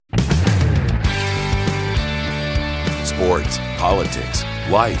sports, politics,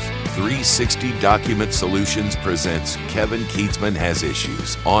 life. 360 Document Solutions presents Kevin Keatsman Has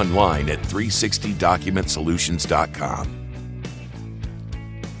Issues online at 360documentsolutions.com.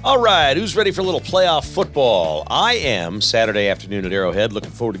 All right, who's ready for a little playoff football? I am. Saturday afternoon at Arrowhead.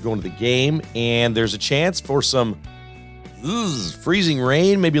 Looking forward to going to the game. And there's a chance for some freezing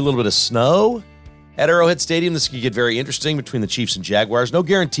rain, maybe a little bit of snow at Arrowhead Stadium. This could get very interesting between the Chiefs and Jaguars. No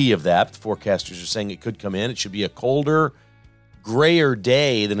guarantee of that. The forecasters are saying it could come in. It should be a colder, grayer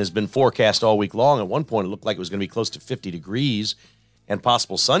day than has been forecast all week long. At one point, it looked like it was going to be close to 50 degrees and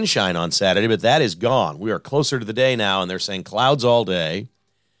possible sunshine on Saturday, but that is gone. We are closer to the day now, and they're saying clouds all day.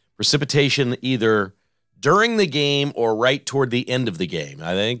 Precipitation either during the game or right toward the end of the game.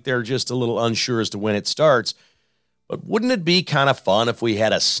 I think they're just a little unsure as to when it starts. But wouldn't it be kind of fun if we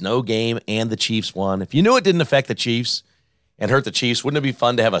had a snow game and the Chiefs won? If you knew it didn't affect the Chiefs and hurt the Chiefs, wouldn't it be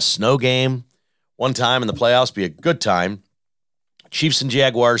fun to have a snow game one time in the playoffs? Be a good time. Chiefs and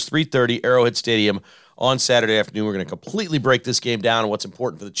Jaguars, 3:30, Arrowhead Stadium on Saturday afternoon. We're going to completely break this game down and what's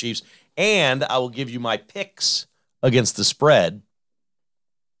important for the Chiefs. And I will give you my picks against the spread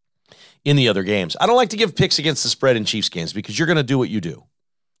in the other games. I don't like to give picks against the spread in Chiefs games because you're going to do what you do.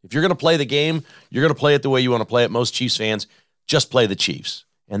 If you're going to play the game, you're going to play it the way you want to play it. Most Chiefs fans just play the Chiefs,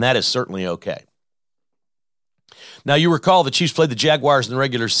 and that is certainly okay. Now, you recall the Chiefs played the Jaguars in the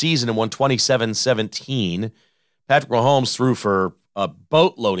regular season and won 27-17. Patrick Mahomes threw for a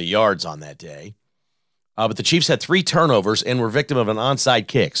boatload of yards on that day. But the Chiefs had 3 turnovers and were victim of an onside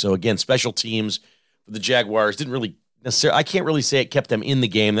kick. So, again, special teams for the Jaguars didn't really necessarily, I can't really say it kept them in the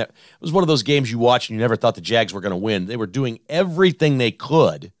game. That was one of those games you watch and you never thought the Jags were going to win. They were doing everything they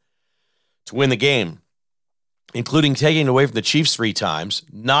could to win the game, including taking it away from the Chiefs 3 times,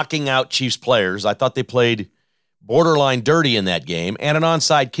 knocking out Chiefs players. I thought they played borderline dirty in that game, and an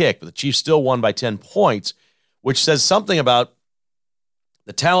onside kick. But the Chiefs still won by 10 points, which says something about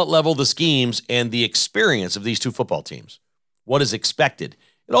the talent level, the schemes, and the experience of these two football teams. What is expected.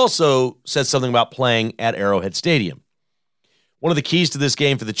 It also says something about playing at Arrowhead Stadium. One of the keys to this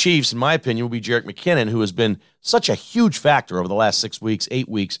game for the Chiefs, in my opinion, will be Jerick McKinnon, who has been such a huge factor over the last 6 weeks, 8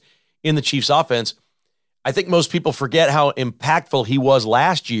 weeks in the Chiefs offense. I think most people forget how impactful he was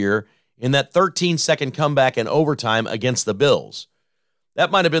last year in that 13-second comeback in overtime against the Bills.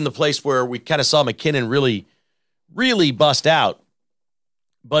 That might have been the place where we kind of saw McKinnon really bust out.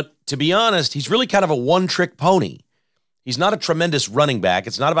 But to be honest, he's really kind of a one-trick pony. He's not a tremendous running back.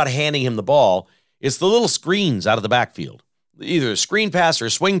 It's not about handing him the ball. It's the little screens out of the backfield. Either a screen pass or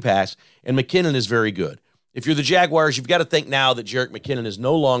a swing pass, and McKinnon is very good. If you're the Jaguars, you've got to think now that Jerick McKinnon is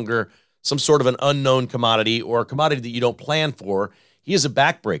no longer some sort of an unknown commodity or a commodity that you don't plan for. He is a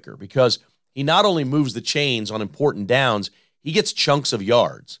backbreaker because he not only moves the chains on important downs, he gets chunks of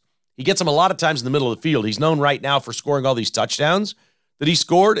yards. He gets them a lot of times in the middle of the field. He's known right now for scoring all these touchdowns that he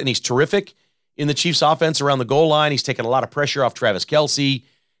scored, and he's terrific in the Chiefs offense around the goal line. He's taken a lot of pressure off Travis Kelce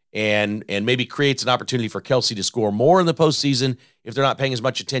and maybe creates an opportunity for Kelce to score more in the postseason if they're not paying as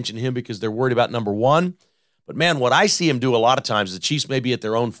much attention to him because they're worried about number one. But, man, what I see him do a lot of times, the Chiefs may be at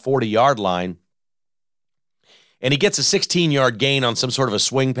their own 40-yard line, and he gets a 16-yard gain on some sort of a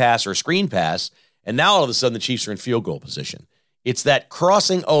swing pass or a screen pass, and now all of a sudden the Chiefs are in field goal position. It's that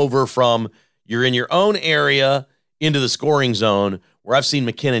crossing over from you're in your own area into the scoring zone where I've seen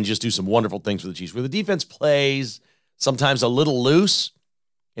McKinnon just do some wonderful things for the Chiefs, where the defense plays sometimes a little loose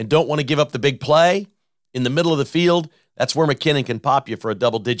and don't want to give up the big play in the middle of the field. That's where McKinnon can pop you for a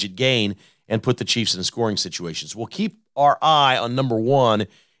double-digit gain and put the Chiefs in scoring situations. We'll keep our eye on number one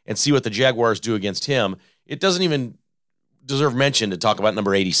and see what the Jaguars do against him. It doesn't even deserve mention to talk about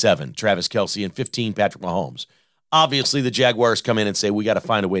number 87, Travis Kelce, and 15, Patrick Mahomes. Obviously, the Jaguars come in and say, we got to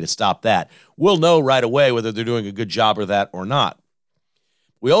find a way to stop that. We'll know right away whether they're doing a good job of that or not.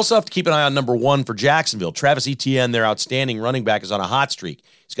 We also have to keep an eye on number one for Jacksonville. Travis Etienne, their outstanding running back, is on a hot streak.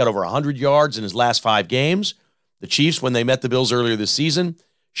 He's got over 100 yards in his last 5 games. The Chiefs, when they met the Bills earlier this season,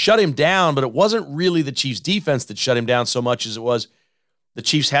 shut him down, but it wasn't really the Chiefs' defense that shut him down so much as it was the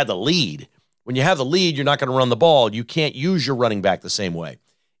Chiefs had the lead. When you have the lead, you're not going to run the ball. You can't use your running back the same way.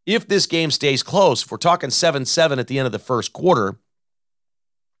 If this game stays close, if we're talking 7-7 at the end of the first quarter,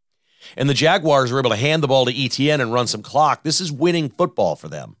 and the Jaguars are able to hand the ball to Etienne and run some clock, this is winning football for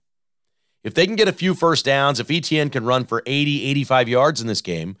them. If they can get a few first downs, if Etienne can run for 80, 85 yards in this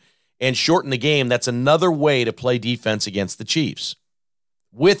game and shorten the game, that's another way to play defense against the Chiefs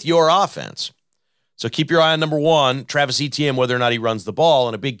with your offense. So keep your eye on number one, Travis Etienne, whether or not he runs the ball,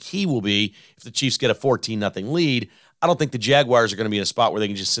 and a big key will be if the Chiefs get a 14-0 lead, I don't think the Jaguars are going to be in a spot where they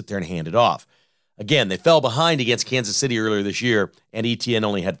can just sit there and hand it off. Again, they fell behind against Kansas City earlier this year, and Etienne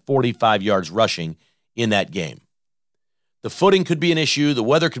only had 45 yards rushing in that game. The footing could be an issue. The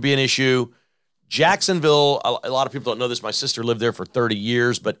weather could be an issue. Jacksonville, a lot of people don't know this. My sister lived there for 30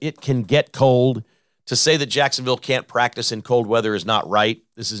 years, but it can get cold. To say that Jacksonville can't practice in cold weather is not right.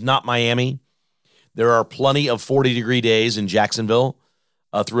 This is not Miami. There are plenty of 40-degree days in Jacksonville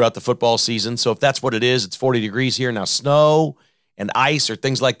throughout the football season. So if that's what it is, it's 40 degrees here. Now, snow and ice or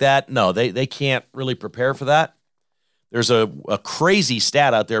things like that, no, they can't really prepare for that. There's a crazy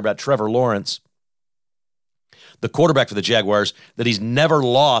stat out there about Trevor Lawrence, the quarterback for the Jaguars, that he's never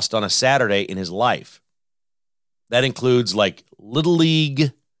lost on a Saturday in his life. That includes like Little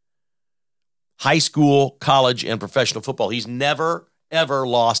League, high school, college, and professional football. He's never, ever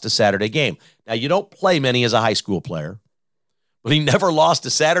lost a Saturday game. Now, you don't play many as a high school player, but he never lost a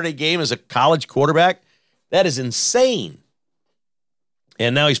Saturday game as a college quarterback. That is insane.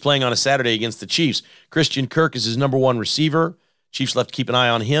 And now he's playing on a Saturday against the Chiefs. Christian Kirk is his number one receiver. Chiefs left to keep an eye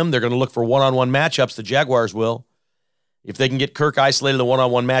on him. They're going to look for one-on-one matchups. The Jaguars will. If they can get Kirk isolated in a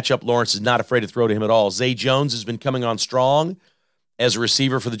one-on-one matchup, Lawrence is not afraid to throw to him at all. Zay Jones has been coming on strong as a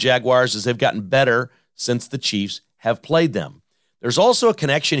receiver for the Jaguars as they've gotten better since the Chiefs have played them. There's also a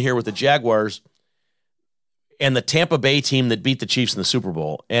connection here with the Jaguars and the Tampa Bay team that beat the Chiefs in the Super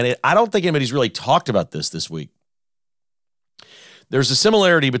Bowl. And I don't think anybody's really talked about this week. There's a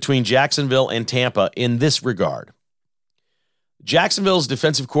similarity between Jacksonville and Tampa in this regard. Jacksonville's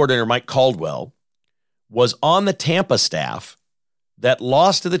defensive coordinator, Mike Caldwell, was on the Tampa staff that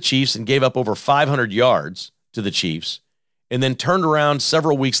lost to the Chiefs and gave up over 500 yards to the Chiefs, and then turned around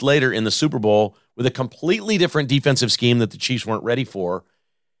several weeks later in the Super Bowl with a completely different defensive scheme that the Chiefs weren't ready for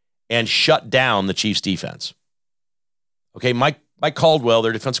and shut down the Chiefs' defense. Okay, Mike Caldwell,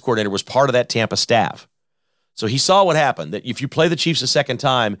 their defensive coordinator, was part of that Tampa staff. So he saw what happened, that if you play the Chiefs a second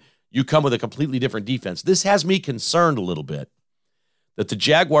time, you come with a completely different defense. This has me concerned a little bit that the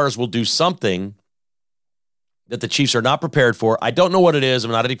Jaguars will do something that the Chiefs are not prepared for. I don't know what it is.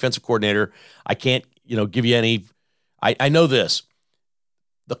 I'm not a defensive coordinator. I can't, give you any. I know this.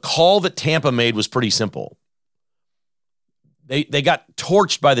 The call that Tampa made was pretty simple. They got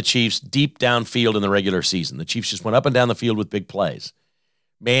torched by the Chiefs deep downfield in the regular season. The Chiefs just went up and down the field with big plays,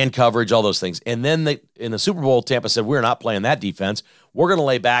 man coverage, all those things. And then in the Super Bowl, Tampa said, we're not playing that defense. We're going to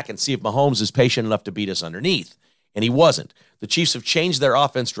lay back and see if Mahomes is patient enough to beat us underneath. And he wasn't. The Chiefs have changed their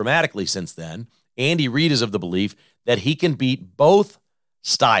offense dramatically since then. Andy Reid is of the belief that he can beat both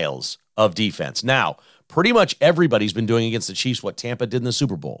styles of defense. Now, pretty much everybody's been doing against the Chiefs what Tampa did in the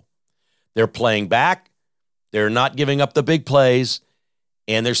Super Bowl. They're playing back. They're not giving up the big plays,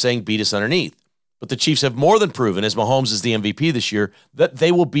 and they're saying beat us underneath. But the Chiefs have more than proven, as Mahomes is the MVP this year, that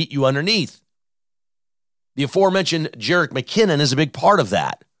they will beat you underneath. The aforementioned Jerick McKinnon is a big part of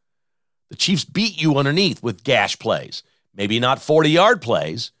that. The Chiefs beat you underneath with gash plays. Maybe not 40-yard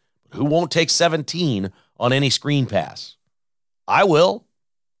plays, but who won't take 17 on any screen pass? I will.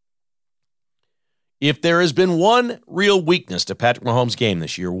 If there has been one real weakness to Patrick Mahomes' game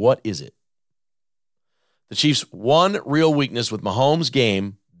this year, what is it? The Chiefs' one real weakness with Mahomes'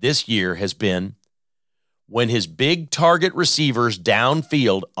 game this year has been when his big target receivers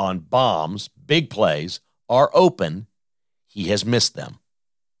downfield on bombs, big plays, are open, he has missed them.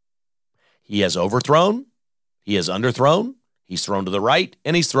 He has overthrown, he has underthrown, he's thrown to the right,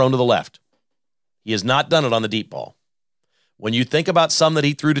 and he's thrown to the left. He has not done it on the deep ball. When you think about some that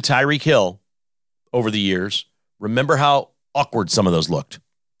he threw to Tyreek Hill over the years, remember how awkward some of those looked.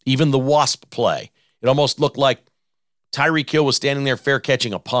 Even the wasp play. It almost looked like Tyreek Hill was standing there fair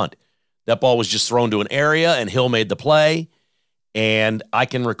catching a punt. That ball was just thrown to an area, and Hill made the play. And I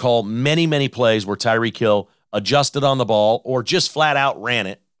can recall many, many plays where Tyreek Hill adjusted on the ball or just flat out ran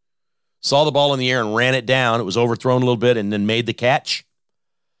it, saw the ball in the air and ran it down. It was overthrown a little bit and then made the catch.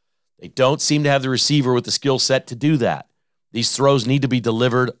 They don't seem to have the receiver with the skill set to do that. These throws need to be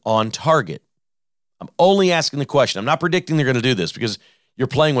delivered on target. I'm only asking the question. I'm not predicting they're going to do this because you're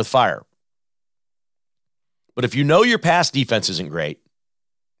playing with fire. But if you know your pass defense isn't great,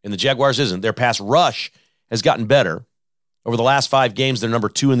 and the Jaguars isn't, their pass rush has gotten better. Over the last 5 games, they're number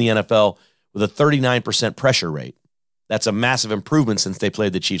 2 in the NFL with a 39% pressure rate. That's a massive improvement since they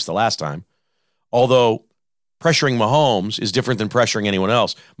played the Chiefs the last time. Although pressuring Mahomes is different than pressuring anyone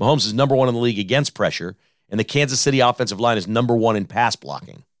else. Mahomes is number 1 in the league against pressure, and the Kansas City offensive line is number 1 in pass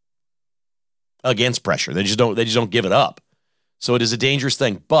blocking against pressure. They just don't give it up. So it is a dangerous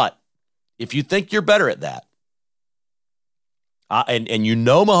thing. But if you think you're better at that, and you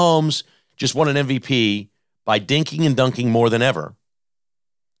know Mahomes just won an MVP by dinking and dunking more than ever,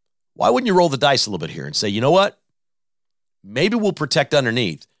 why wouldn't you roll the dice a little bit here and say, you know what? Maybe we'll protect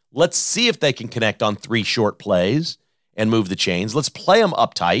underneath. Let's see if they can connect on 3 short plays and move the chains. Let's play them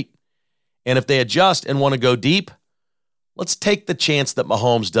uptight. And if they adjust and want to go deep, let's take the chance that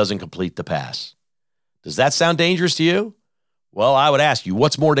Mahomes doesn't complete the pass. Does that sound dangerous to you? Well, I would ask you,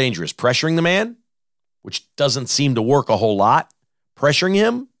 what's more dangerous? Pressuring the man, which doesn't seem to work a whole lot. Pressuring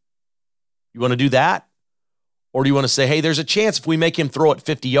him? You want to do that? Or do you want to say, hey, there's a chance if we make him throw it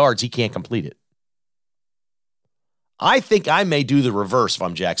 50 yards, he can't complete it? I think I may do the reverse if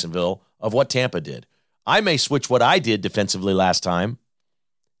I'm Jacksonville of what Tampa did. I may switch what I did defensively last time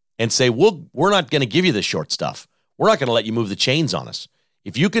and say, we're not going to give you the short stuff. We're not going to let you move the chains on us.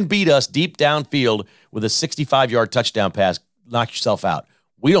 If you can beat us deep downfield with a 65-yard touchdown pass, knock yourself out.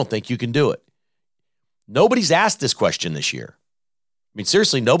 We don't think you can do it. Nobody's asked this question this year. I mean,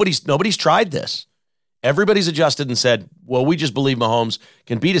 seriously, nobody's tried this. Everybody's adjusted and said, well, we just believe Mahomes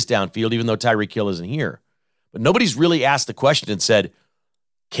can beat us downfield even though Tyreek Hill isn't here. But nobody's really asked the question and said,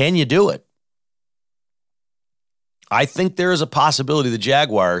 can you do it? I think there is a possibility the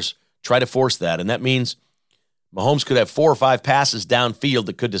Jaguars try to force that, and that means Mahomes could have 4 or 5 passes downfield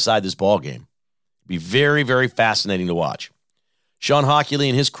that could decide this ball game. It'd be very, very fascinating to watch. Sean Hockley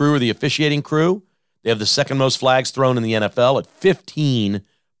and his crew are the officiating crew. They have the second most flags thrown in the NFL at 15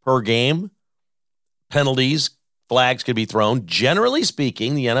 per game. Penalties, flags could be thrown. Generally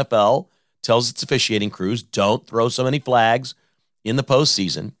speaking, the NFL tells its officiating crews, don't throw so many flags in the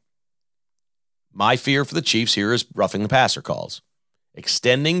postseason. My fear for the Chiefs here is roughing the passer calls.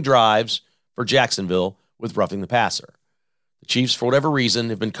 Extending drives for Jacksonville with roughing the passer. The Chiefs, for whatever reason,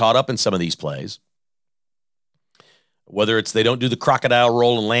 have been caught up in some of these plays. Whether it's they don't do the crocodile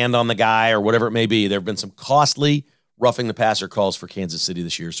roll and land on the guy or whatever it may be, there have been some costly roughing the passer calls for Kansas City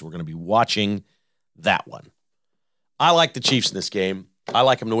this year, so we're going to be watching that one. I like the Chiefs in this game. I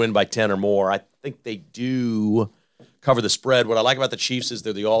like them to win by 10 or more. I think they do cover the spread. What I like about the Chiefs is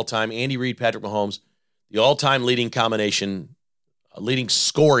they're the all-time Andy Reid, Patrick Mahomes, the all-time leading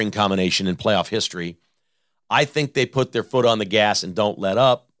scoring combination in playoff history. I think they put their foot on the gas and don't let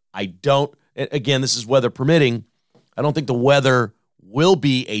up. Again, this is weather permitting. I don't think the weather will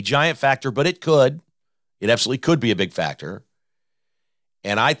be a giant factor, but it could. It absolutely could be a big factor.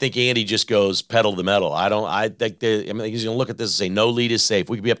 And I think Andy just goes pedal to the metal. I think he's going to look at this and say, no lead is safe.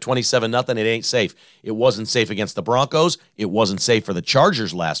 We could be up 27-0. It ain't safe. It wasn't safe against the Broncos. It wasn't safe for the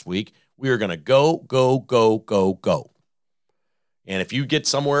Chargers last week. We are going to go, go, go, go, go. And if you get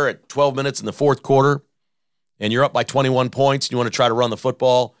somewhere at 12 minutes in the fourth quarter and you're up by 21 points and you want to try to run the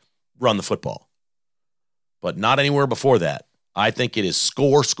football, run the football. But not anywhere before that. I think it is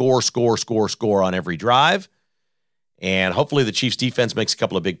score, score, score, score, score on every drive. And hopefully the Chiefs defense makes a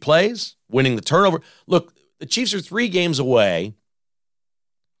couple of big plays, winning the turnover. Look, the Chiefs are 3 games away.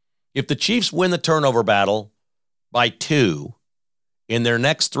 If the Chiefs win the turnover battle by 2 in their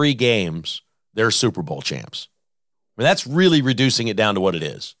next 3 games, they're Super Bowl champs. I mean, that's really reducing it down to what it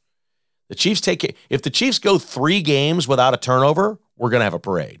is. The Chiefs if the Chiefs go 3 games without a turnover, we're going to have a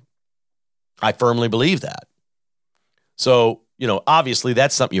parade. I firmly believe that. So, obviously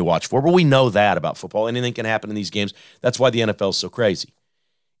that's something you watch for, but we know that about football. Anything can happen in these games. That's why the NFL is so crazy.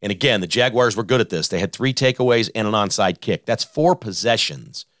 And again, the Jaguars were good at this. They had 3 takeaways and an onside kick. That's 4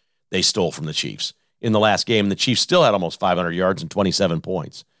 possessions they stole from the Chiefs in the last game. And the Chiefs still had almost 500 yards and 27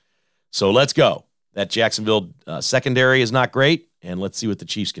 points. So let's go. That Jacksonville secondary is not great, and let's see what the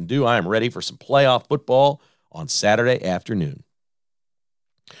Chiefs can do. I am ready for some playoff football on Saturday afternoon.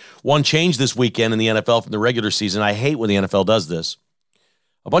 One change this weekend in the NFL from the regular season. I hate when the NFL does this.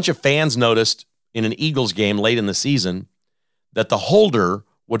 A bunch of fans noticed in an Eagles game late in the season that the holder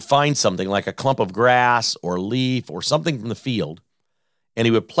would find something like a clump of grass or leaf or something from the field, and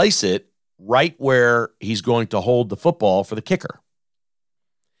he would place it right where he's going to hold the football for the kicker.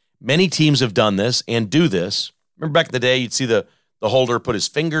 Many teams have done this and do this. Remember back in the day, you'd see the holder put his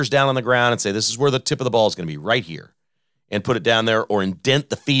fingers down on the ground and say, this is where the tip of the ball is going to be, right here. And put it down there or indent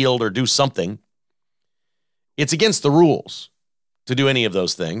the field or do something. It's against the rules to do any of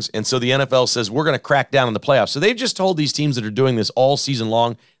those things. And so the NFL says, we're going to crack down on the playoffs. So they've just told these teams that are doing this all season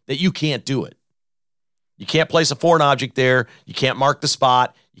long that you can't do it. You can't place a foreign object there. You can't mark the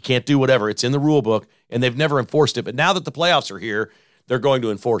spot. You can't do whatever. It's in the rule book, and they've never enforced it. But now that the playoffs are here, they're going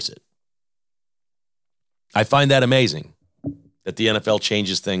to enforce it. I find that amazing that the NFL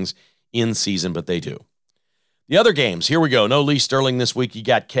changes things in season, but they do. The other games, here we go. No Lee Sterling this week. You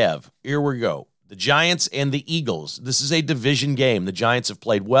got Kev. Here we go. The Giants and the Eagles. This is a division game. The Giants have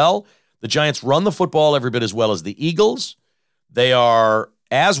played well. The Giants run the football every bit as well as the Eagles. They are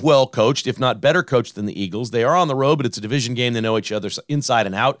as well coached, if not better coached than the Eagles. They are on the road, but it's a division game. They know each other inside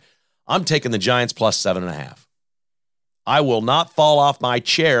and out. I'm taking the Giants plus 7.5. I will not fall off my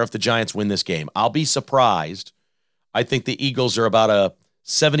chair if the Giants win this game. I'll be surprised. I think the Eagles are about a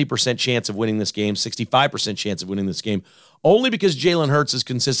 70% chance of winning this game, 65% chance of winning this game, only because Jalen Hurts has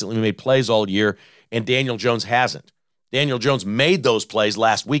consistently made plays all year and Daniel Jones hasn't. Daniel Jones made those plays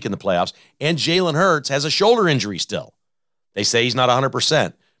last week in the playoffs, and Jalen Hurts has a shoulder injury still. They say he's not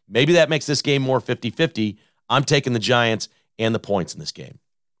 100%. Maybe that makes this game more 50-50. I'm taking the Giants and the points in this game.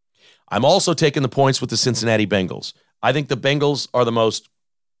 I'm also taking the points with the Cincinnati Bengals. I think the Bengals are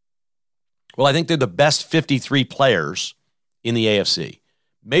I think they're the best 53 players in the AFC.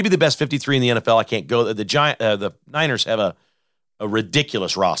 Maybe the best 53 in the NFL. I can't go. The Niners have a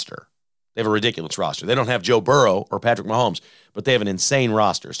ridiculous roster. They have a ridiculous roster. They don't have Joe Burrow or Patrick Mahomes, but they have an insane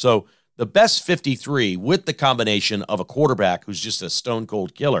roster. So the best 53 with the combination of a quarterback who's just a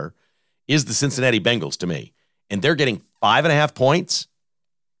stone-cold killer is the Cincinnati Bengals to me. And they're getting 5.5 points.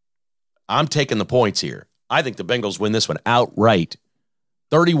 I'm taking the points here. I think the Bengals win this one outright.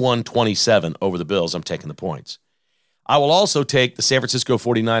 31-27 over the Bills. I'm taking the points. I will also take the San Francisco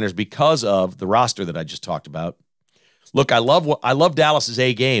 49ers because of the roster that I just talked about. Look, I love Dallas's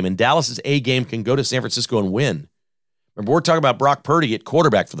A game, and Dallas's A game can go to San Francisco and win. Remember, we're talking about Brock Purdy at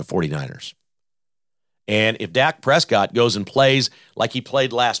quarterback for the 49ers. And if Dak Prescott goes and plays like he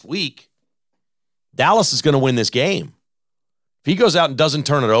played last week, Dallas is going to win this game. If he goes out and doesn't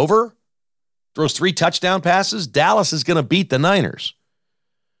turn it over, throws 3 touchdown passes, Dallas is going to beat the Niners.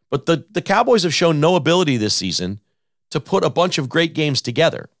 But the Cowboys have shown no ability this season to put a bunch of great games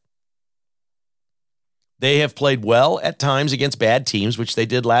together. They have played well at times against bad teams, which they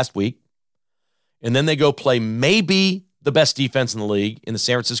did last week. And then they go play maybe the best defense in the league in the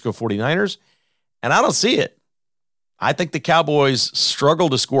San Francisco 49ers, and I don't see it. I think the Cowboys struggle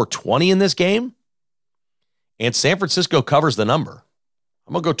to score 20 in this game, and San Francisco covers the number.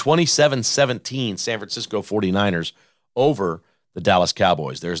 I'm going to go 27-17 San Francisco 49ers over the Dallas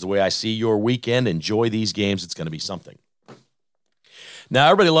Cowboys. There's the way I see your weekend. Enjoy these games. It's going to be something. Now,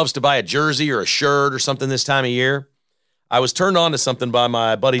 everybody loves to buy a jersey or a shirt or something this time of year. I was turned on to something by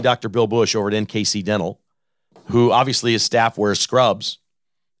my buddy, Dr. Bill Bush, over at NKC Dental, who obviously his staff wears scrubs,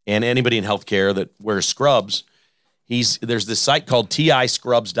 and anybody in healthcare that wears scrubs, there's this site called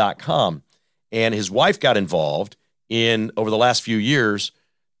tiscrubs.com, and his wife got involved in, over the last few years,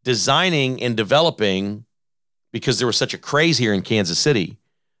 designing and developing, because there was such a craze here in Kansas City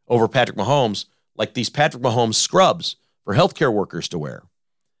over Patrick Mahomes, like these Patrick Mahomes scrubs for healthcare workers to wear.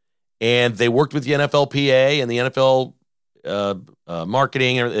 And they worked with the NFLPA and the NFL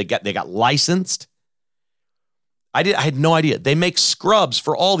marketing, and they got licensed. I had no idea. They make scrubs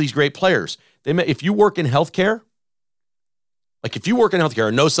for all these great players. If you work in healthcare,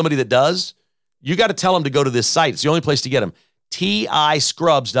 or know somebody that does, you got to tell them to go to this site. It's the only place to get them.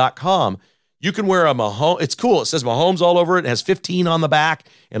 tiscrubs.com. You can wear a Mahomes. It's cool. It says Mahomes all over it. It has 15 on the back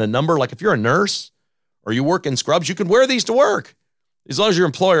and a number. Like if you're a nurse or you work in scrubs, you can wear these to work as long as your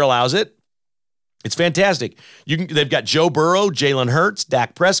employer allows it. It's fantastic. They've got Joe Burrow, Jalen Hurts,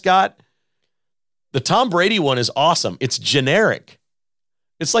 Dak Prescott. The Tom Brady one is awesome. It's generic.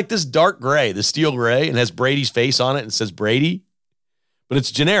 It's like this dark gray, the steel gray, and has Brady's face on it and says Brady. But it's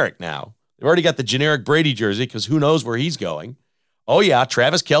generic now. They've already got the generic Brady jersey because who knows where he's going. Oh, yeah,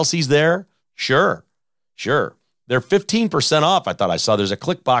 Travis Kelce's there. Sure. They're 15% off. I thought I saw there's a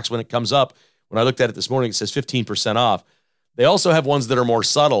click box when it comes up. When I looked at it this morning, it says 15% off. They also have ones that are more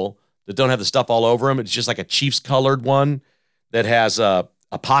subtle that don't have the stuff all over them. It's just like a Chiefs colored one that has a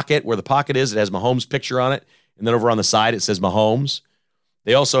pocket. Where the pocket is, it has Mahomes' picture on it. And then over on the side, it says Mahomes.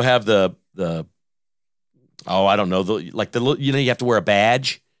 They also have you have to wear a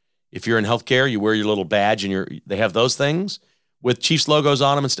badge. If you're in healthcare, you wear your little badge, and they have those things with Chiefs logos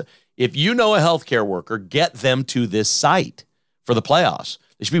on them and stuff. If you know a healthcare worker, get them to this site for the playoffs.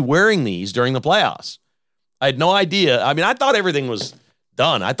 They should be wearing these during the playoffs. I had no idea. I mean, I thought everything was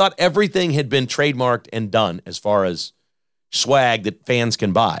done. I thought everything had been trademarked and done as far as swag that fans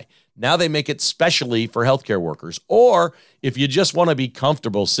can buy. Now they make it specially for healthcare workers. Or if you just want to be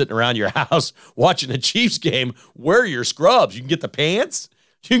comfortable sitting around your house watching a Chiefs game, wear your scrubs. You can get the pants.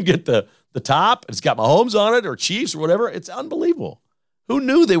 You can get the top. It's got Mahomes on it or Chiefs or whatever. It's unbelievable. Who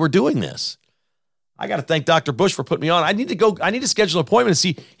knew they were doing this? I got to thank Dr. Bush for putting me on. I need to schedule an appointment and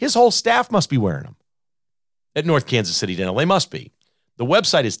see. His whole staff must be wearing them at North Kansas City Dental. They must be. The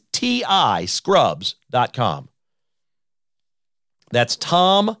website is tiscrubs.com. That's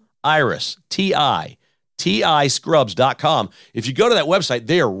Tom Iris, tiscrubs.com. If you go to that website,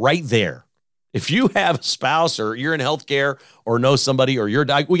 they are right there. If you have a spouse or you're in healthcare or know somebody or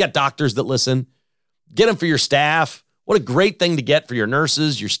we got doctors that listen, get them for your staff. What a great thing to get for your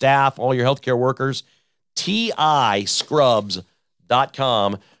nurses, your staff, all your healthcare workers.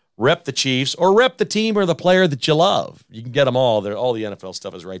 tiscrubs.com. rep the Chiefs, or rep the team or the player that you love. You can get them all. All the NFL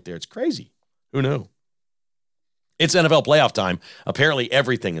stuff is right there. It's crazy. Who knew? It's NFL playoff time. Apparently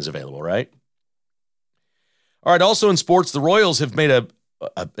everything is available, right? All right, also in sports, the Royals have made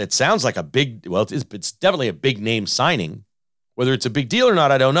it sounds like it's definitely a big name signing. Whether it's a big deal or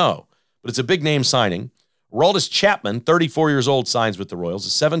not, I don't know. But it's a big name signing. Aroldis Chapman, 34 years old, signs with the Royals, a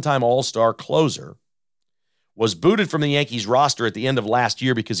 7-time All-Star closer, was booted from the Yankees roster at the end of last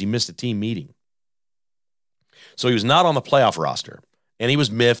year because he missed a team meeting. So he was not on the playoff roster, and he was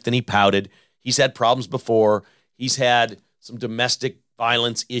miffed and he pouted. He's had problems before. He's had some domestic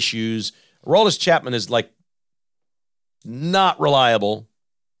violence issues. Aroldis Chapman is like not reliable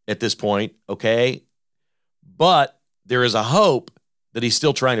at this point, okay? But there is a hope that he's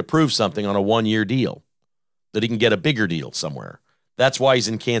still trying to prove something on a 1-year deal, that he can get a bigger deal somewhere. That's why he's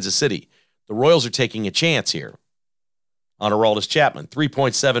in Kansas City. The Royals are taking a chance here on Aroldis Chapman.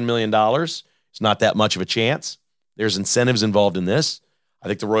 $3.7 million. It's not that much of a chance. There's incentives involved in this. I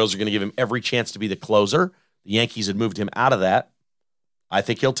think the Royals are going to give him every chance to be the closer. The Yankees had moved him out of that. I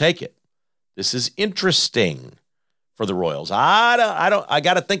think he'll take it. This is interesting for the Royals. I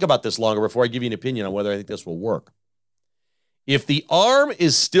got to think about this longer before I give you an opinion on whether I think this will work. If the arm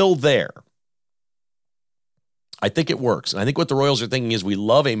is still there, I think it works. And I think what the Royals are thinking is we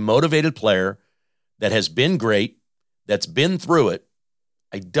love a motivated player that has been great, that's been through it.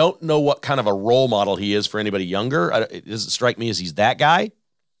 I don't know what kind of a role model he is for anybody younger. It doesn't strike me as he's that guy.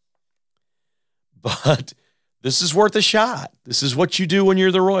 But this is worth a shot. This is what you do when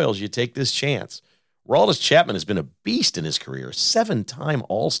you're the Royals. You take this chance. Aroldis Chapman has been a beast in his career, 7-time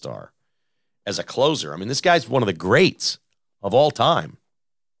All-Star as a closer. I mean, this guy's one of the greats of all time.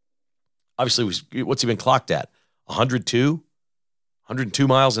 Obviously, what's he been clocked at? 102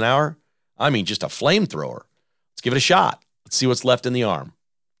 miles an hour? I mean, just a flamethrower. Let's give it a shot. Let's see what's left in the arm.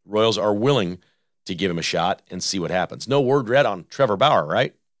 Royals are willing to give him a shot and see what happens. No word read on Trevor Bauer,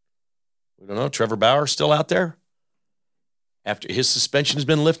 right? We don't know. Trevor Bauer still out there after his suspension has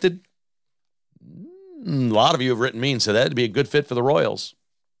been lifted? A lot of you have written me and said that'd be a good fit for the Royals.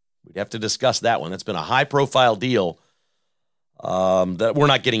 We'd have to discuss that one. That's been a high-profile deal that we're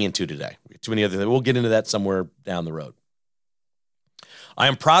not getting into today. Too many other things. We'll get into that somewhere down the road. I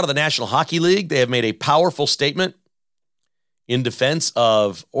am proud of the National Hockey League. They have made a powerful statement in defense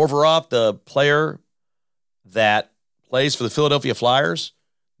of Orvarov, the player that plays for the Philadelphia Flyers,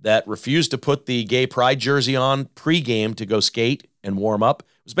 that refused to put the gay pride jersey on pregame to go skate and warm up.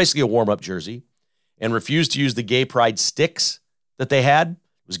 It was basically a warm-up jersey, and refused to use the gay pride sticks that they had.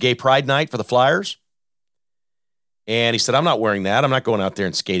 It was gay pride night for the Flyers. And he said, I'm not wearing that. I'm not going out there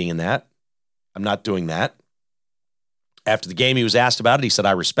and skating in that. I'm not doing that. After the game, he was asked about it. He said,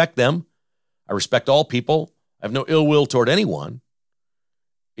 I respect them. I respect all people. I have no ill will toward anyone.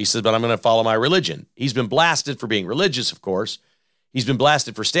 He said, but I'm going to follow my religion. He's been blasted for being religious, of course. He's been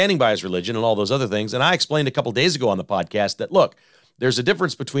blasted for standing by his religion and all those other things. And I explained a couple days ago on the podcast that, look, there's a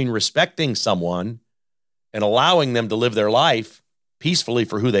difference between respecting someone and allowing them to live their life peacefully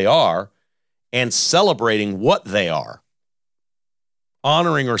for who they are and celebrating what they are.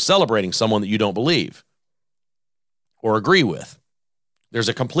 Honoring or celebrating someone that you don't believe or agree with. There's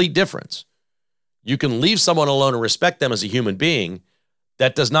a complete difference. You can leave someone alone and respect them as a human being.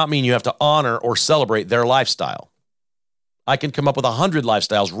 That does not mean you have to honor or celebrate their lifestyle. I can come up with 100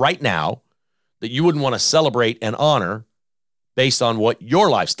 lifestyles right now that you wouldn't want to celebrate and honor based on what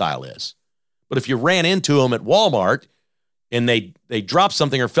your lifestyle is. But if you ran into them at Walmart and they dropped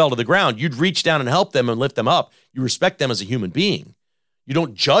something or fell to the ground, you'd reach down and help them and lift them up. You respect them as a human being. You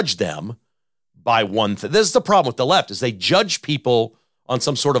don't judge them by one thing. This is the problem with the left, is they judge people on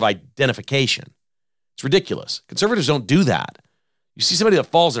some sort of identification. It's ridiculous. Conservatives don't do that. You see somebody that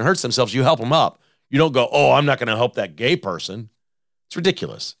falls and hurts themselves, you help them up. You don't go, oh, I'm not going to help that gay person. It's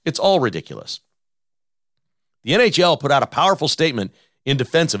ridiculous. It's all ridiculous. The NHL put out a powerful statement in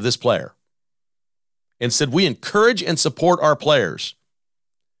defense of this player and said, we encourage and support our players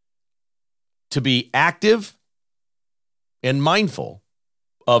to be active and mindful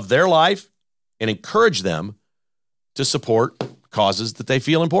of their life and encourage them to support causes that they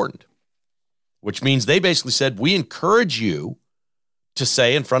feel important, which means they basically said, we encourage you to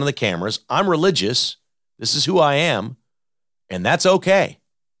say in front of the cameras, I'm religious, this is who I am, and that's okay.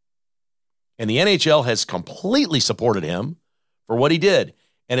 And the NHL has completely supported him for what he did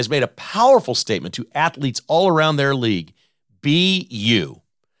and has made a powerful statement to athletes all around their league. Be you.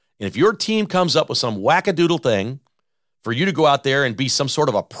 And if your team comes up with some wackadoodle thing for you to go out there and be some sort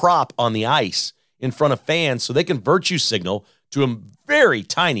of a prop on the ice in front of fans so they can virtue signal to a very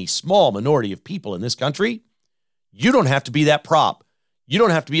tiny, small minority of people in this country, you don't have to be that prop. You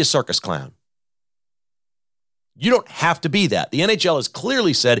don't have to be a circus clown. You don't have to be that. The NHL has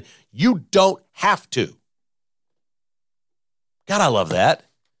clearly said you don't have to. God, I love that.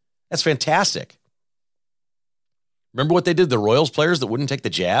 That's fantastic. Remember what they did to the Royals players that wouldn't take the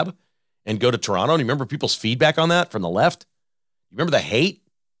jab and go to Toronto? And you remember people's feedback on that from the left? You remember the hate?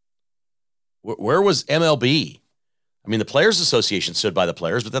 Where was MLB? I mean, the Players Association stood by the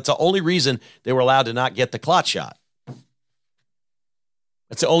players, but that's the only reason they were allowed to not get the clot shot.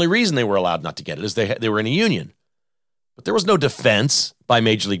 That's the only reason they were allowed not to get it, is they were in a union. But there was no defense by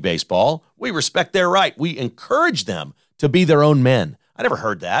Major League Baseball. We respect their right. We encourage them to be their own men. I never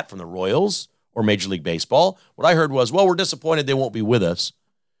heard that from the Royals or Major League Baseball. What I heard was, well, we're disappointed they won't be with us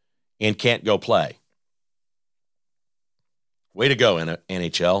and can't go play. Way to go,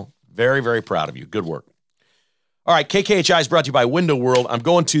 NHL. Very, very proud of you. Good work. All right, KKHI is brought to you by Window World. I'm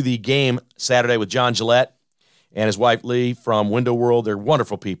going to the game Saturday with John Gillette and his wife Lee from Window World. They're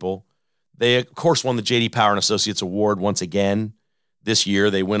wonderful people. They, of course, won the J.D. Power and Associates Award once again this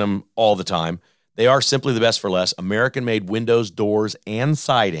year. They win them all the time. They are simply the best for less. American-made windows, doors, and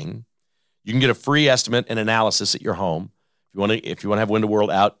siding. You can get a free estimate and analysis at your home. If you want to have Window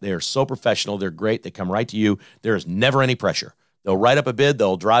World out, they're so professional. They're great. They come right to you. There is never any pressure. They'll write up a bid.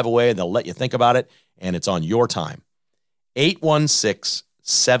 They'll drive away, and they'll let you think about it, and it's on your time.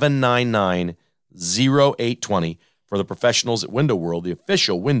 816-799-0820 for the professionals at Window World, the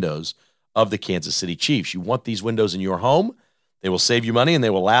official windows of the Kansas City Chiefs. You want these windows in your home? They will save you money, and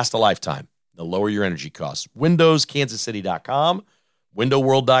they will last a lifetime. They'll lower your energy costs. WindowsKansasCity.com,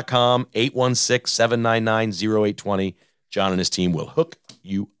 WindowWorld.com, 816-799-0820. John and his team will hook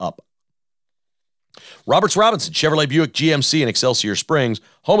you up. Roberts Robinson, Chevrolet Buick GMC in Excelsior Springs,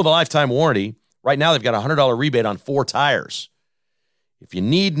 home of the lifetime warranty. Right now, they've got a $100 rebate on 4 tires. If you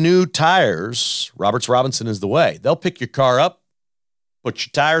need new tires, Roberts Robinson is the way. They'll pick your car up, put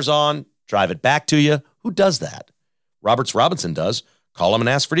your tires on, drive it back to you. Who does that? Roberts Robinson does. Call them and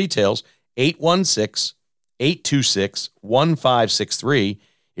ask for details. 816-826-1563.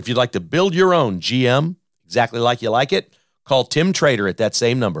 If you'd like to build your own GM, exactly like you like it, call Tim Trader at that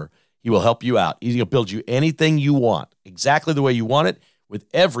same number. He will help you out. He'll build you anything you want, exactly the way you want it, with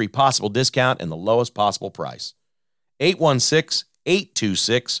every possible discount and the lowest possible price.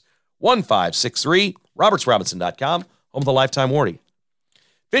 816-826-1563, robertsrobinson.com, home of the lifetime warranty.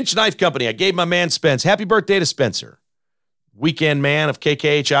 Finch Knife Company, I gave my man Spence. Happy birthday to Spencer. Weekend man of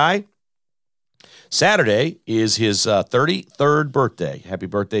KKHI. Saturday is his 33rd birthday. Happy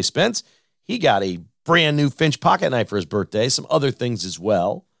birthday, Spence. He got a brand new Finch pocket knife for his birthday, some other things as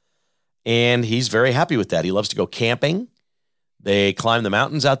well. And he's very happy with that. He loves to go camping. They climb the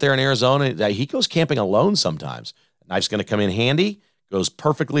mountains out there in Arizona. He goes camping alone sometimes. The knife's going to come in handy, goes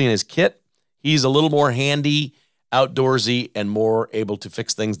perfectly in his kit. He's a little more handy, outdoorsy, and more able to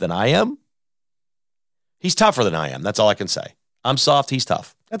fix things than I am. He's tougher than I am. That's all I can say. I'm soft. He's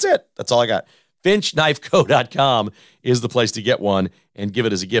tough. That's it. That's all I got. FinchKnifeCo.com is the place to get one and give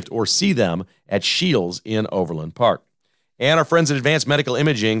it as a gift, or see them at Shields in Overland Park. And our friends at Advanced Medical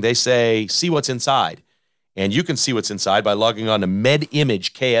Imaging, they say, see what's inside. And you can see what's inside by logging on to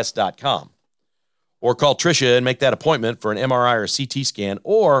medimageks.com. Or call Tricia and make that appointment for an MRI or a CT scan,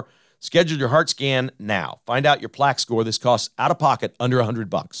 or schedule your heart scan now. Find out your plaque score. This costs out of pocket under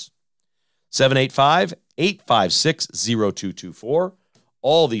 $100. 785-856-0224.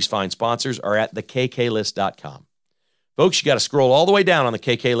 All these fine sponsors are at thekklist.com. Folks, you got to scroll all the way down on the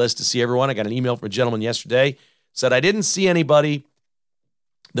KK list to see everyone. I got an email from a gentleman yesterday, said, I didn't see anybody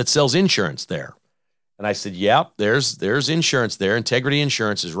that sells insurance there. And I said, yeah, there's insurance there. Integrity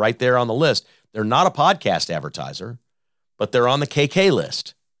Insurance is right there on the list. They're not a podcast advertiser, but they're on the KK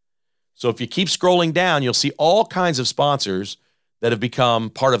list. So if you keep scrolling down, you'll see all kinds of sponsors that have become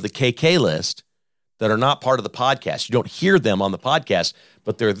part of the KK list that are not part of the podcast. You don't hear them on the podcast,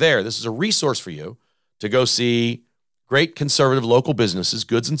 but they're there. This is a resource for you to go see great conservative local businesses,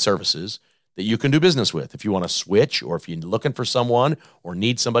 goods and services that you can do business with. If you want to switch, or if you're looking for someone or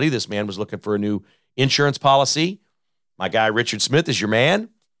need somebody, this man was looking for a new insurance policy. My guy, Richard Smith, is your man.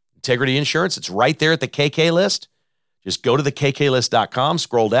 Integrity Insurance, it's right there at the KK list. Just go to the kklist.com,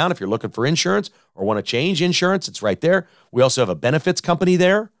 scroll down. If you're looking for insurance or want to change insurance, it's right there. We also have a benefits company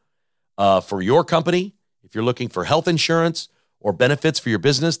there for your company. If you're looking for health insurance or benefits for your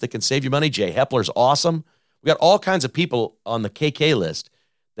business that can save you money, Jay Hepler's awesome. We got all kinds of people on the KK list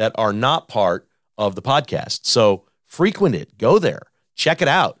that are not part of the podcast. So frequent it. Go there. Check it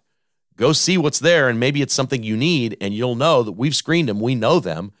out. Go see what's there, and maybe it's something you need, and you'll know that we've screened them. We know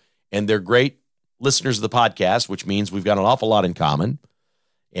them, and they're great listeners of the podcast, which means we've got an awful lot in common,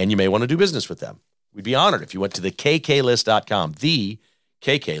 and you may want to do business with them. We'd be honored if you went to the kklist.com, the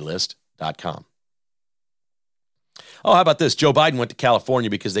kklist.com. Oh, how about this? Joe Biden went to California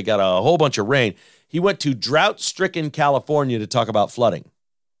because they got a whole bunch of rain. He went to drought-stricken California to talk about flooding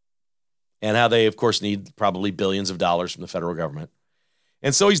and how they, of course, need probably billions of dollars from the federal government.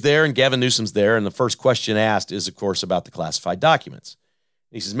 And so he's there, and Gavin Newsom's there, and the first question asked is, of course, about the classified documents.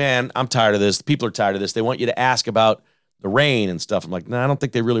 And he says, man, I'm tired of this. The people are tired of this. They want you to ask about the rain and stuff. I'm like, no, I don't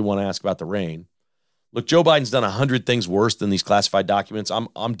think they really want to ask about the rain. Look, Joe Biden's done 100 things worse than these classified documents.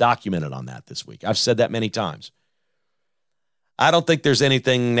 I'm documented on that this week. I've said that many times. I don't think there's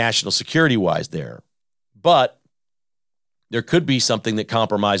anything national security-wise there. But there could be something that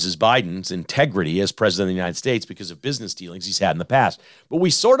compromises Biden's integrity as president of the United States because of business dealings he's had in the past. But we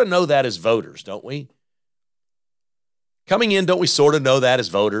sort of know that as voters, don't we? Coming in, don't we sort of know that as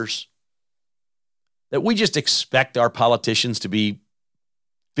voters? That we just expect our politicians to be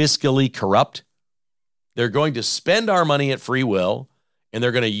fiscally corrupt. They're going to spend our money at free will, and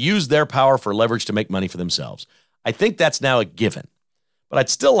they're going to use their power for leverage to make money for themselves. I think that's now a given. But I'd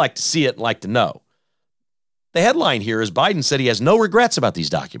still like to see it and like to know. The headline here is Biden said he has no regrets about these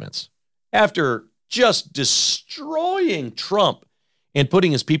documents. After just destroying Trump and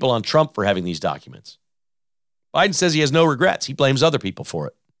putting his people on Trump for having these documents. Biden says he has no regrets. He blames other people for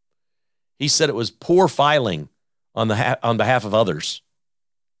it. He said it was poor filing on behalf of others.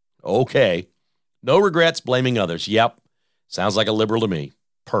 Okay. No regrets, blaming others. Yep. Sounds like a liberal to me.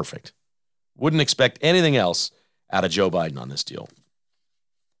 Perfect. Wouldn't expect anything else out of Joe Biden on this deal.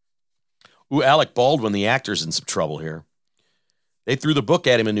 Ooh, Alec Baldwin, the actor's in some trouble here. They threw the book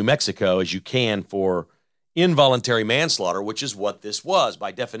at him in New Mexico, as you can, for involuntary manslaughter, which is what this was.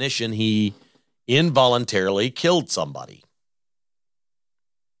 By definition, he involuntarily killed somebody.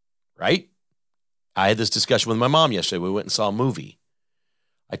 Right? I had this discussion with my mom yesterday. We went and saw a movie.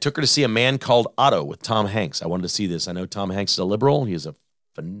 I took her to see A Man Called Otto with Tom Hanks. I wanted to see this. I know Tom Hanks is a liberal. He is a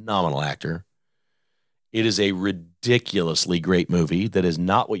phenomenal actor. It is a ridiculously great movie that is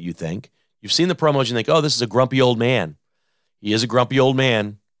not what you think. You've seen the promos, you think, oh, this is a grumpy old man. He is a grumpy old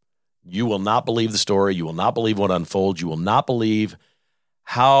man. You will not believe the story. You will not believe what unfolds. You will not believe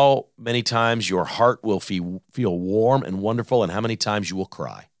how many times your heart will feel warm and wonderful and how many times you will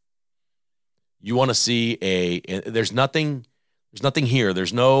cry. You want to see there's nothing here.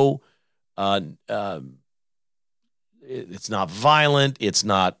 There's no, it's not violent. It's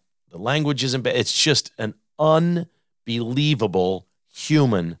not, the language isn't bad. It's just an unbelievable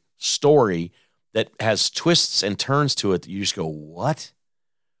human story that has twists and turns to it that you just go, what?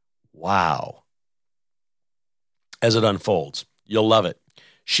 Wow. As it unfolds. You'll love it.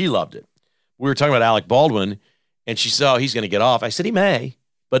 She loved it. We were talking about Alec Baldwin, and she said, oh, he's going to get off. I said, he may,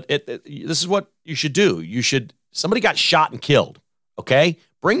 but this is what you should do. Somebody got shot and killed, okay?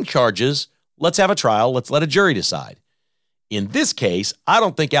 Bring charges. Let's have a trial. Let's let a jury decide. In this case, I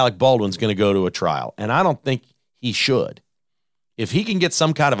don't think Alec Baldwin's going to go to a trial, and I don't think he should. If he can get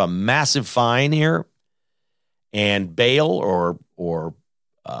some kind of a massive fine here and bail or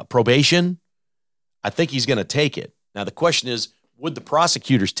probation, I think he's going to take it. Now, the question is, would the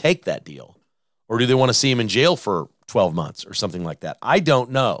prosecutors take that deal? Or do they want to see him in jail for 12 months or something like that? I don't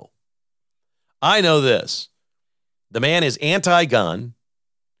know. I know this. The man is anti-gun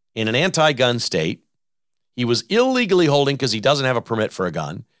in an anti-gun state. He was illegally holding, because he doesn't have a permit for a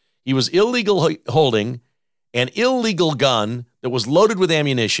gun. He was illegally holding an illegal gun that was loaded with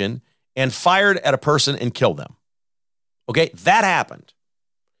ammunition and fired at a person and killed them. Okay, that happened.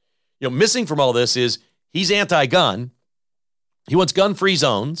 Missing from all this is he's anti-gun. He wants gun-free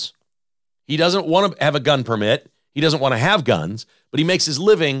zones. He doesn't want to have a gun permit. He doesn't want to have guns, but he makes his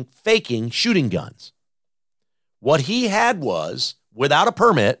living faking shooting guns. What he had was, without a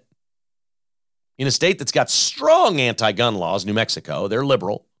permit, in a state that's got strong anti-gun laws, New Mexico, they're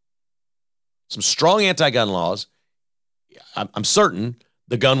liberal, some strong anti-gun laws, I'm certain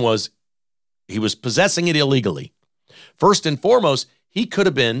he was possessing it illegally. First and foremost, he could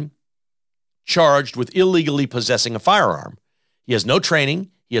have been charged with illegally possessing a firearm. He has no training.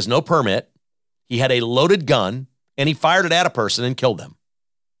 He has no permit. He had a loaded gun, and he fired it at a person and killed them.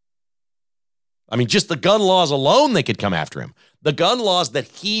 I mean, just the gun laws alone, they could come after him. The gun laws that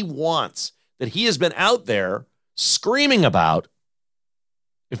he wants, that he has been out there screaming about,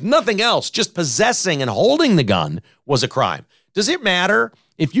 if nothing else, just possessing and holding the gun was a crime. Does it matter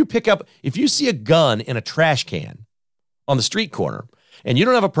if you see a gun in a trash can on the street corner and you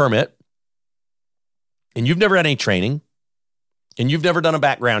don't have a permit and you've never had any training and you've never done a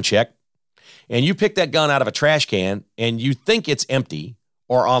background check and you pick that gun out of a trash can and you think it's empty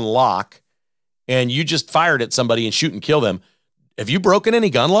or on lock and you just fired at somebody and shoot and kill them? Have you broken any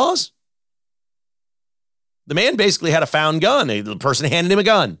gun laws? The man basically had a found gun. The person handed him a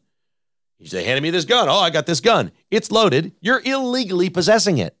gun. They handed me this gun. Oh, I got this gun. It's loaded. You're illegally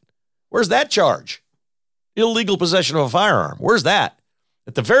possessing it. Where's that charge? Illegal possession of a firearm. Where's that?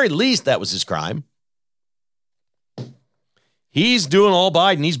 At the very least, that was his crime. He's doing all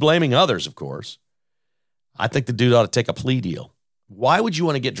Biden. He's blaming others, of course. I think the dude ought to take a plea deal. Why would you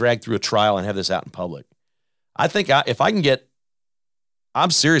want to get dragged through a trial and have this out in public? I think if I can get, I'm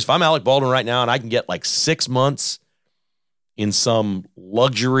serious, if I'm Alec Baldwin right now and I can get like 6 months in some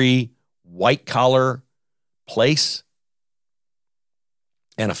luxury white-collar place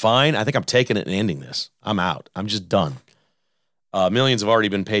and a fine, I think I'm taking it and ending this. I'm out. I'm just done. Millions have already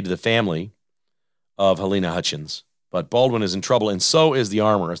been paid to the family of Helena Hutchins, but Baldwin is in trouble, and so is the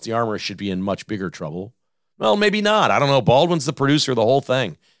armorist. The armorist should be in much bigger trouble. Well, maybe not. I don't know. Baldwin's the producer of the whole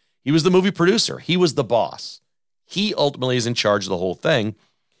thing. He was the movie producer. He was the boss. He ultimately is in charge of the whole thing.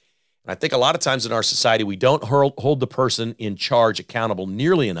 And I think a lot of times in our society, we don't hold the person in charge accountable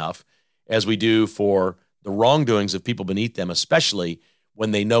nearly enough as we do for the wrongdoings of people beneath them, especially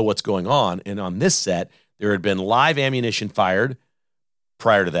when they know what's going on. And on this set, there had been live ammunition fired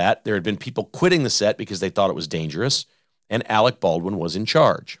prior to that. There had been people quitting the set because they thought it was dangerous, and Alec Baldwin was in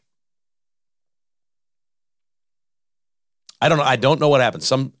charge. I don't know what happens.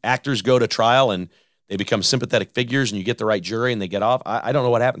 Some actors go to trial and they become sympathetic figures and you get the right jury and they get off. I don't know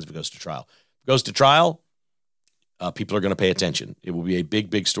what happens if it goes to trial. If it goes to trial, people are going to pay attention. It will be a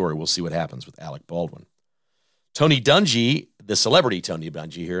big, big story. We'll see what happens with Alec Baldwin. Tony Dungy, the celebrity Tony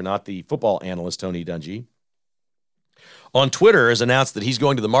Dungy here, not the football analyst Tony Dungy, on Twitter has announced that he's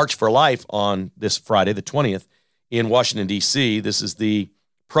going to the March for Life on this Friday, the 20th, in Washington, D.C. This is the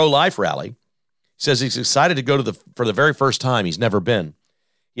pro-life rally. He says he's excited to go for the very first time. He's never been.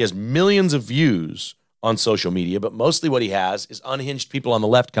 He has millions of views on social media, but mostly what he has is unhinged people on the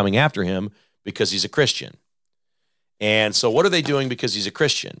left coming after him because he's a Christian. And so what are they doing because he's a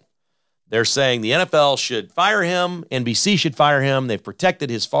Christian? They're saying the NFL should fire him, NBC should fire him. They've protected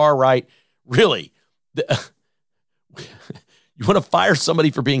his far right. Really? You want to fire somebody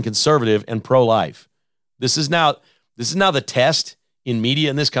for being conservative and pro-life? This is now the test in media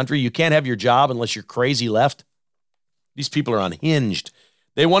in this country. You can't have your job unless you're crazy left. These people are unhinged.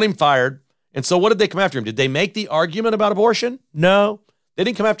 They want him fired. And so what did they come after him? Did they make the argument about abortion? No. They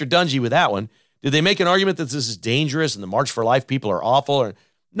didn't come after Dungy with that one. Did they make an argument that this is dangerous and the March for Life people are awful?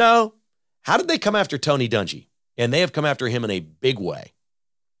 No. How did they come after Tony Dungy? And they have come after him in a big way.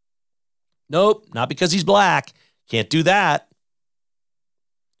 Nope, not because he's black. Can't do that.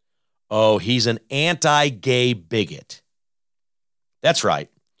 Oh, he's an anti-gay bigot. That's right.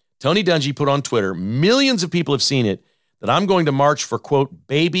 Tony Dungy put on Twitter, millions of people have seen it, that I'm going to march for, quote,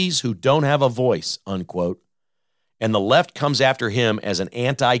 babies who don't have a voice, unquote. And the left comes after him as an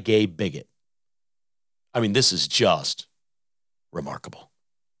anti-gay bigot. I mean, this is just remarkable.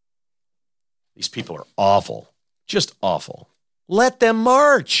 These people are awful. Just awful. Let them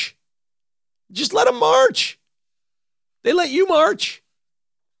march. Just let them march. They let you march.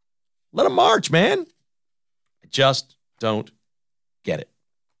 Let them march, man. I just don't get it.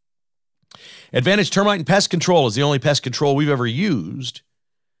 Advantage Termite and Pest Control is the only pest control we've ever used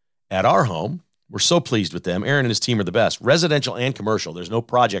at our home. We're so pleased with them. Aaron and his team are the best. Residential and commercial. There's no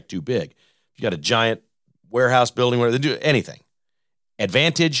project too big. If you got a giant warehouse building, where they do anything.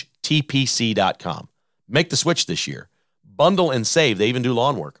 AdvantageTPC.com. Make the switch this year. Bundle and save. They even do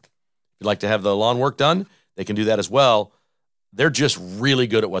lawn work. If you'd like to have the lawn work done, they can do that as well. They're just really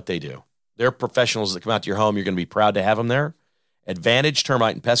good at what they do. They're professionals that come out to your home. You're going to be proud to have them there. Advantage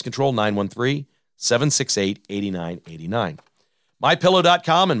Termite and Pest Control, 913-768-8989.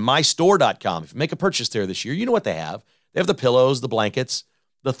 MyPillow.com and MyStore.com. If you make a purchase there this year, you know what they have. They have the pillows, the blankets,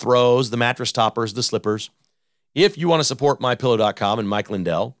 the throws, the mattress toppers, the slippers. If you want to support MyPillow.com and Mike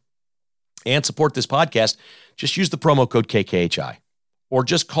Lindell and support this podcast, just use the promo code KKHI or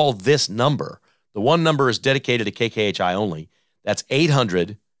just call this number. The one number is dedicated to KKHI only. That's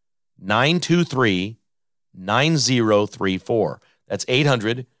 800-923-9034. That's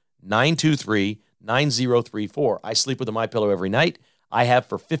 800-923-9034. I sleep with a MyPillow every night. I have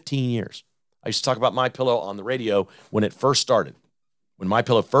for 15 years. I used to talk about MyPillow on the radio when it first started. When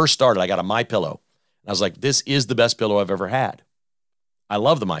MyPillow first started, I got a MyPillow. And I was like, this is the best pillow I've ever had. I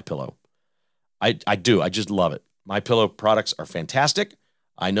love the MyPillow. I do. I just love it. MyPillow products are fantastic.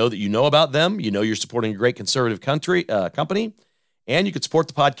 I know that you know about them. You know you're supporting a great conservative company. And you can support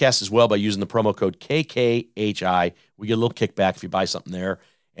the podcast as well by using the promo code KKHI. We get a little kickback if you buy something there.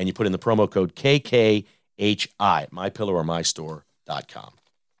 And you put in the promo code KKHI at MyPillow or MyStore.com.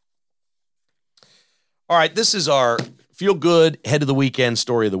 All right, this is our feel-good, head of the weekend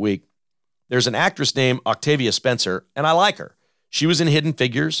story of the week. There's an actress named Octavia Spencer, and I like her. She was in Hidden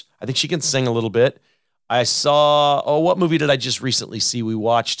Figures. I think she can sing a little bit. I saw, what movie did I just recently see?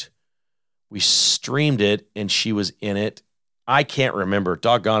 We streamed it, and she was in it. I can't remember,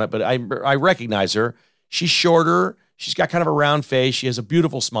 doggone it, but I recognize her. She's shorter. She's got kind of a round face. She has a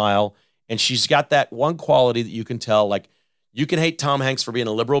beautiful smile, and she's got that one quality that you can tell, like, you can hate Tom Hanks for being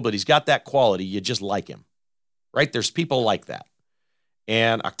a liberal, but he's got that quality. You just like him, right? There's people like that.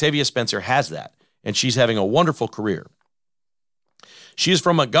 And Octavia Spencer has that, and she's having a wonderful career. She is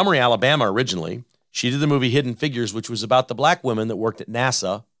from Montgomery, Alabama originally. She did the movie Hidden Figures, which was about the black women that worked at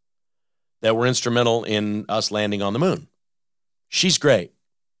NASA that were instrumental in us landing on the moon. She's great.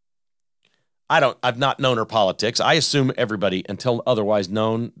 I've not known her politics. I assume everybody, until otherwise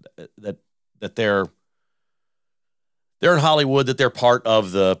known, that they're in Hollywood, that they're part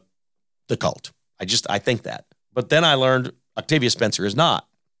of the cult. I think that. But then I learned Octavia Spencer is not.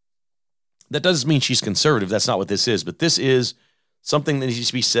 That doesn't mean she's conservative. That's not what this is. But this is something that needs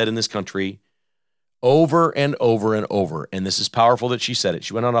to be said in this country over and over and over. And this is powerful that she said it.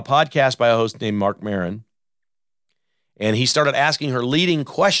 She went on a podcast by a host named Mark Maron, and he started asking her leading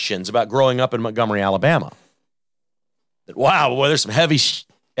questions about growing up in Montgomery, Alabama. That, wow, boy, there's some heavy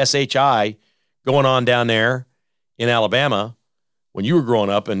SHI going on down there in Alabama when you were growing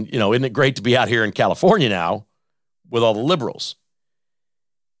up. And, isn't it great to be out here in California now with all the liberals?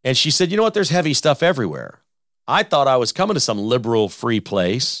 And she said, you know what? There's heavy stuff everywhere. I thought I was coming to some liberal free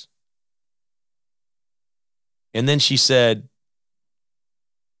place. And then she said,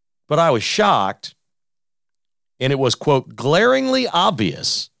 but I was shocked. And it was, quote, glaringly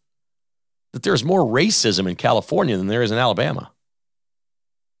obvious that there's more racism in California than there is in Alabama.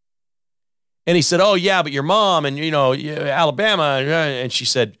 And he said, oh, yeah, but your mom and, Alabama. And she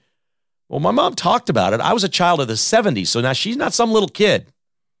said, well, my mom talked about it. I was a child of the 70s. So now she's not some little kid.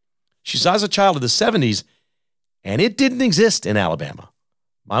 She said, I was a child of the 70s, and it didn't exist in Alabama.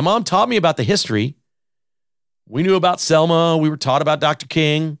 My mom taught me about the history. We knew about Selma. We were taught about Dr.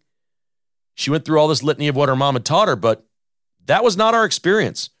 King. She went through all this litany of what her mom had taught her, but that was not our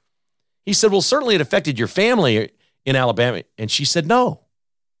experience. He said, well, certainly it affected your family in Alabama. And she said, no,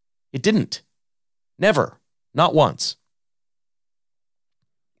 it didn't. Never. Not once.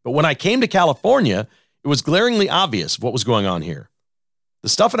 But when I came to California, it was glaringly obvious what was going on here. The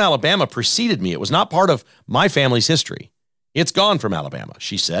stuff in Alabama preceded me. It was not part of my family's history. It's gone from Alabama,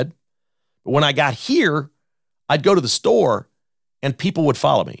 she said. But when I got here, I'd go to the store and people would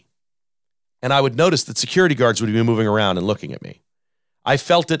follow me. And I would notice that security guards would be moving around and looking at me. I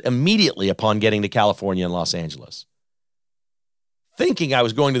felt it immediately upon getting to California and Los Angeles. Thinking I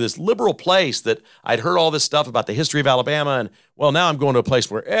was going to this liberal place that I'd heard all this stuff about the history of Alabama. And, well, now I'm going to a place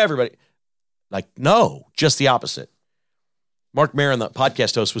where everybody, no, just the opposite. Mark Maron, the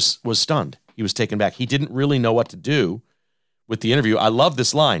podcast host, was stunned. He was taken back. He didn't really know what to do with the interview. I love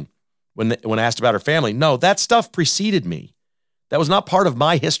this line when asked about her family. No, that stuff preceded me. That was not part of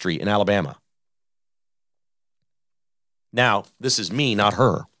my history in Alabama. Now, this is me, not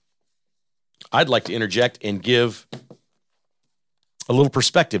her. I'd like to interject and give a little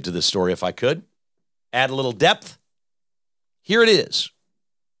perspective to this story if I could. Add a little depth. Here it is.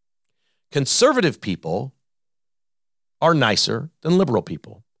 Conservative people are nicer than liberal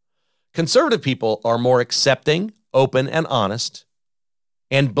people. Conservative people are more accepting, open, and honest,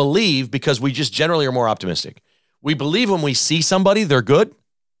 and believe because we just generally are more optimistic. We believe when we see somebody, they're good.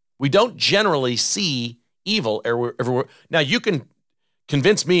 We don't generally see evil everywhere. Now, you can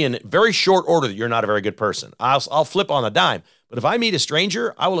convince me in very short order that you're not a very good person. I'll flip on a dime. But if I meet a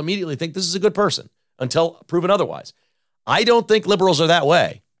stranger, I will immediately think this is a good person until proven otherwise. I don't think liberals are that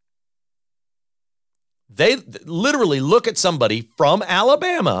way. They literally look at somebody from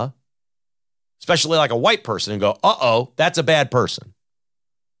Alabama, especially like a white person, and go, uh-oh, that's a bad person.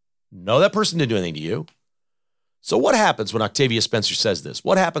 No, that person didn't do anything to you. So what happens when Octavia Spencer says this?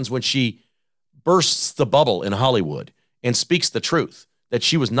 What happens when she bursts the bubble in Hollywood and speaks the truth, that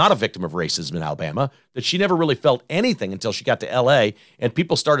she was not a victim of racism in Alabama, that she never really felt anything until she got to L.A., and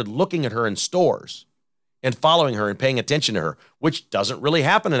people started looking at her in stores and following her and paying attention to her, which doesn't really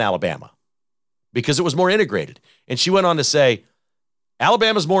happen in Alabama because it was more integrated. And she went on to say,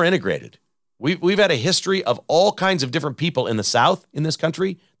 Alabama's more integrated. We've had a history of all kinds of different people in the South in this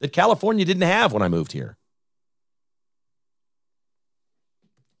country that California didn't have when I moved here.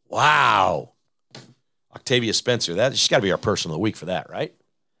 Wow. Octavia Spencer, she's got to be our person of the week for that, right?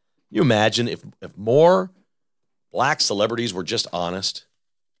 You imagine if more black celebrities were just honest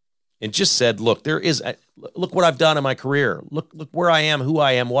and just said, look, look what I've done in my career. Look where I am, who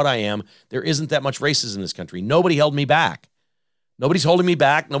I am, what I am. There isn't that much racism in this country. Nobody held me back. Nobody's holding me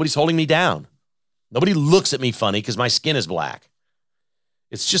back. Nobody's holding me down. Nobody looks at me funny because my skin is black.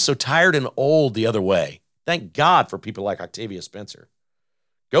 It's just so tired and old the other way. Thank God for people like Octavia Spencer.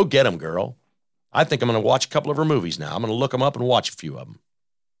 Go get them, girl. I think I'm going to watch a couple of her movies now. I'm going to look them up and watch a few of them.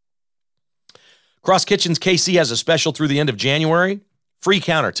 Cross Kitchens KC has a special through the end of January. Free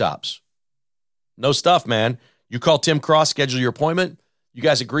countertops. No stuff, man. You call Tim Cross, schedule your appointment. You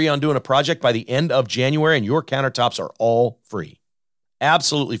guys agree on doing a project by the end of January, and your countertops are all free.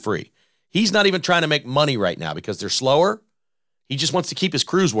 Absolutely free. He's not even trying to make money right now because they're slower. He just wants to keep his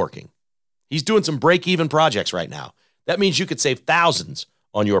crews working. He's doing some break-even projects right now. That means you could save thousands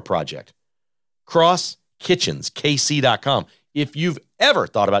on your project. CrossKitchensKC.com. If you've ever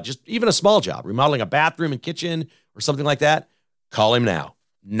thought about just even a small job, remodeling a bathroom and kitchen or something like that, call him now.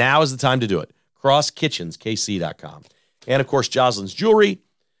 Now is the time to do it. CrossKitchensKC.com. And, of course, Jocelyn's Jewelry.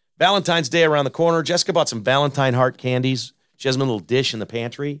 Valentine's Day around the corner. Jessica bought some Valentine heart candies. She has them in a little dish in the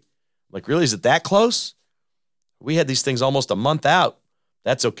pantry. Like, really? Is it that close? We had these things almost a month out.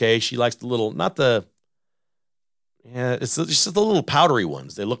 That's okay. She likes the little, it's just the little powdery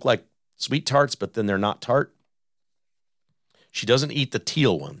ones. They look like sweet tarts, but then they're not tart. She doesn't eat the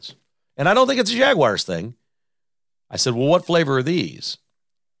teal ones. And I don't think it's a Jaguars thing. I said, well, what flavor are these?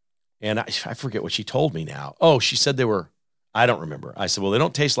 And I forget what she told me now. Oh, she said they were, I don't remember. I said, well, they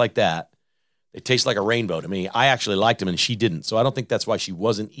don't taste like that. They taste like a rainbow to me. I actually liked them and she didn't. So I don't think that's why she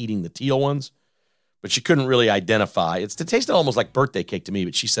wasn't eating the teal ones. But she couldn't really identify. It tasted almost like birthday cake to me,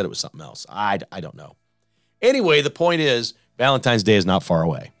 but she said it was something else. I don't know. Anyway, the point is Valentine's Day is not far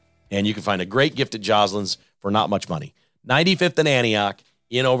away. And you can find a great gift at Jocelyn's for not much money. 95th and Antioch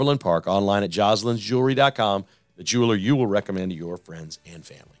in Overland Park, online at jocelynsjewelry.com, the jeweler you will recommend to your friends and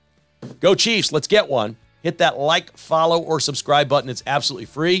family. Go Chiefs, let's get one. Hit that like, follow, or subscribe button. It's absolutely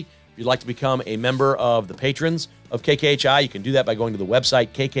free. If you'd like to become a member of the patrons of KKHI, you can do that by going to the website,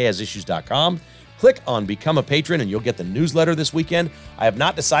 kkhasissues.com. Click on Become a Patron, and you'll get the newsletter this weekend. I have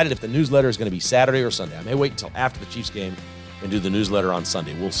not decided if the newsletter is going to be Saturday or Sunday. I may wait until after the Chiefs game and do the newsletter on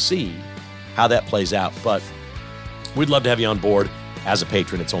Sunday. We'll see how that plays out, but we'd love to have you on board as a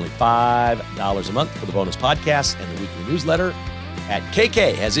patron. It's only $5 a month for the bonus podcasts and the weekly newsletter at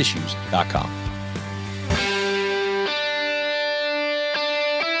kkhasissues.com.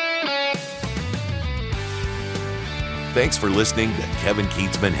 Thanks for listening to Kevin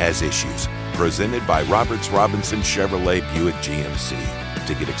Kietzman Has Issues, presented by Roberts Robinson Chevrolet Buick GMC.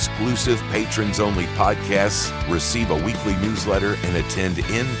 To get exclusive patrons-only podcasts, receive a weekly newsletter, and attend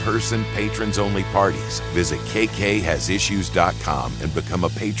in-person patrons-only parties, visit kkhasissues.com and become a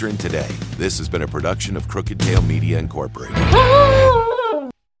patron today. This has been a production of Crooked Tail Media Incorporated.